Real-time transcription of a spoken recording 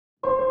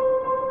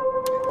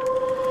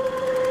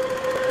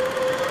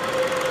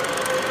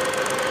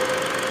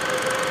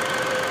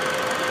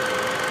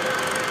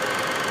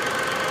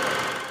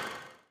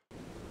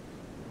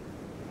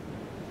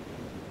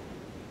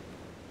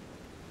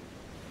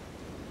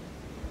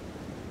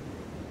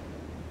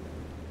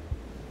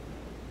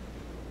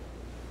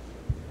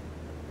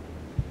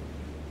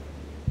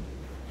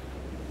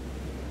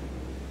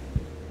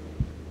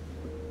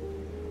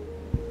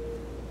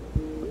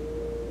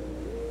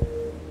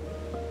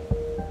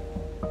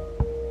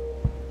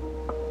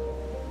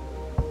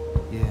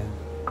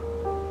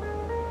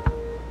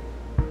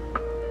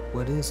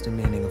is the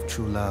meaning of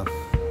true love?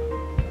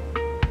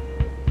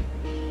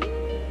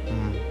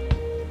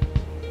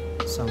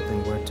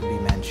 Something worth to be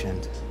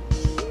mentioned.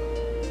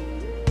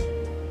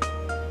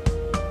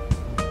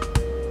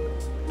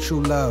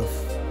 True love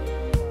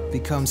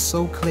becomes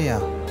so clear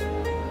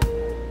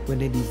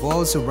when it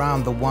evolves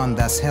around the one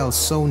that's held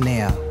so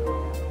near.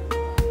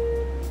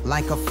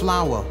 Like a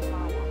flower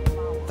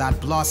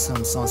that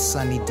blossoms on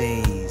sunny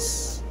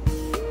days.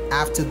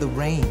 After the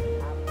rain,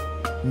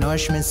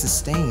 nourishment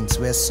sustains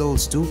where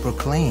souls do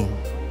proclaim.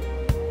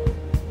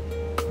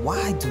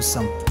 Why do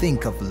some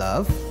think of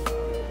love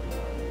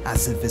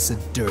as if it's a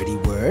dirty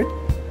word?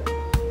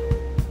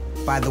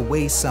 By the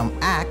way some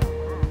act,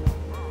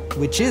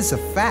 which is a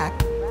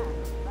fact,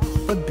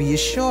 but be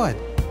assured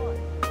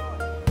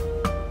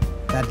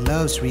that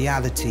love's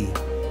reality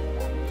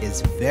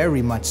is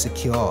very much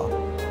secure.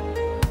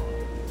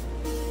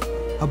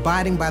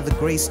 Abiding by the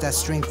grace that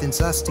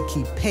strengthens us to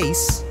keep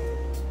pace,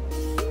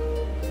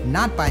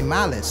 not by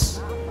malice,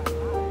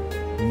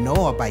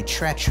 nor by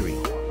treachery.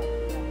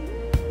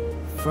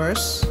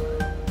 First,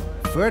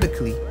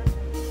 vertically,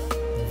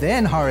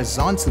 then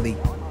horizontally,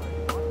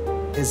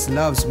 is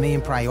love's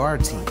main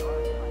priority.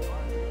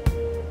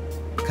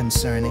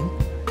 Concerning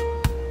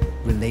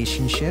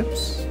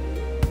relationships,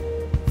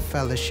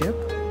 fellowship,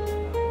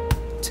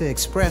 to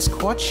express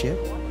courtship,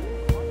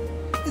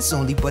 is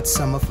only but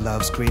some of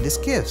love's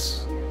greatest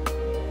gifts.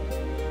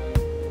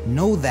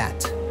 Know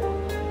that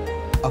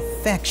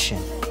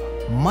affection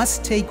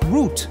must take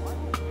root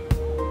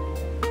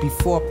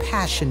before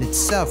passion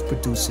itself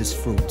produces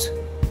fruit.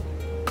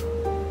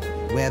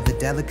 Where the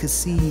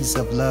delicacies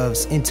of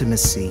love's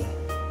intimacy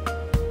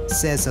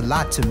says a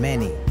lot to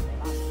many,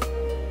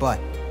 but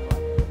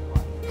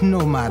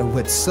no matter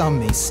what some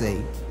may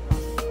say,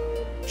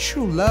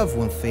 true love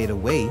won't fade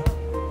away.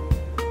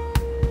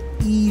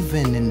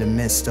 Even in the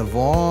midst of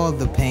all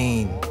the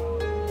pain,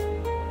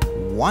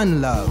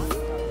 one love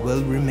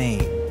will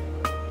remain.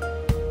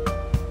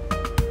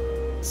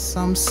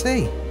 Some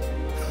say,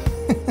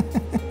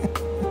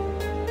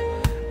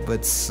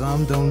 but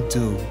some don't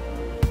do.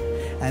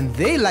 And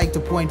they like to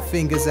point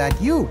fingers at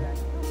you.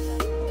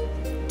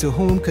 To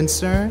whom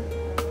concern,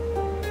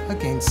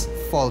 against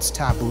false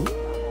taboo,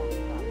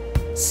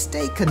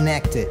 stay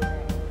connected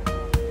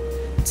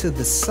to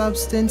the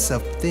substance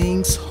of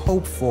things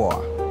hoped for,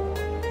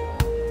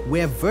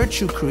 where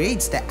virtue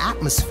creates the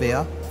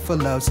atmosphere for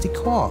love's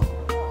decor.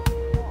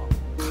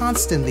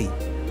 Constantly,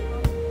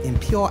 in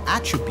pure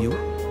attribute,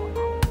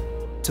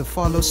 to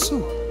follow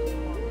suit,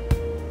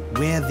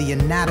 where the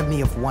anatomy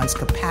of one's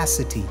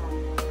capacity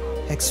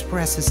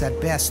expresses at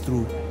best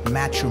through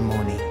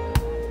matrimony.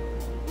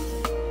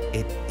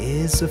 It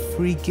is a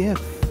free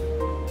gift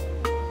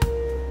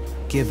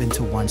given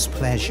to one's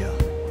pleasure,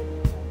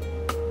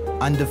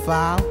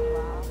 undefiled,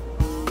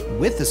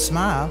 with a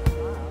smile,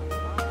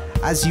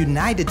 as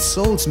united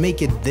souls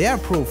make it their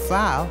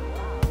profile,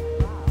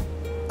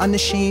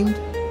 unashamed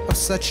of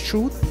such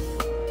truth,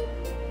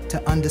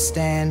 to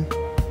understand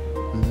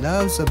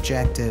love's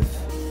objective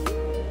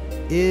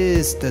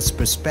is this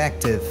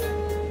perspective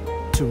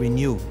to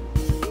renew.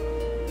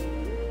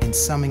 In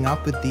summing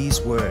up with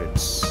these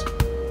words,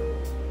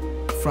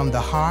 from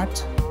the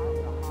heart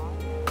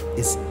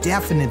is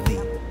definitely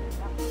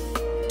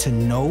to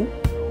know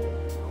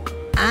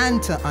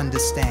and to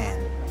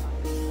understand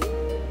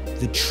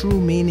the true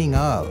meaning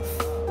of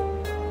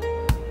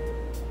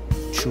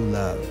true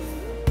love.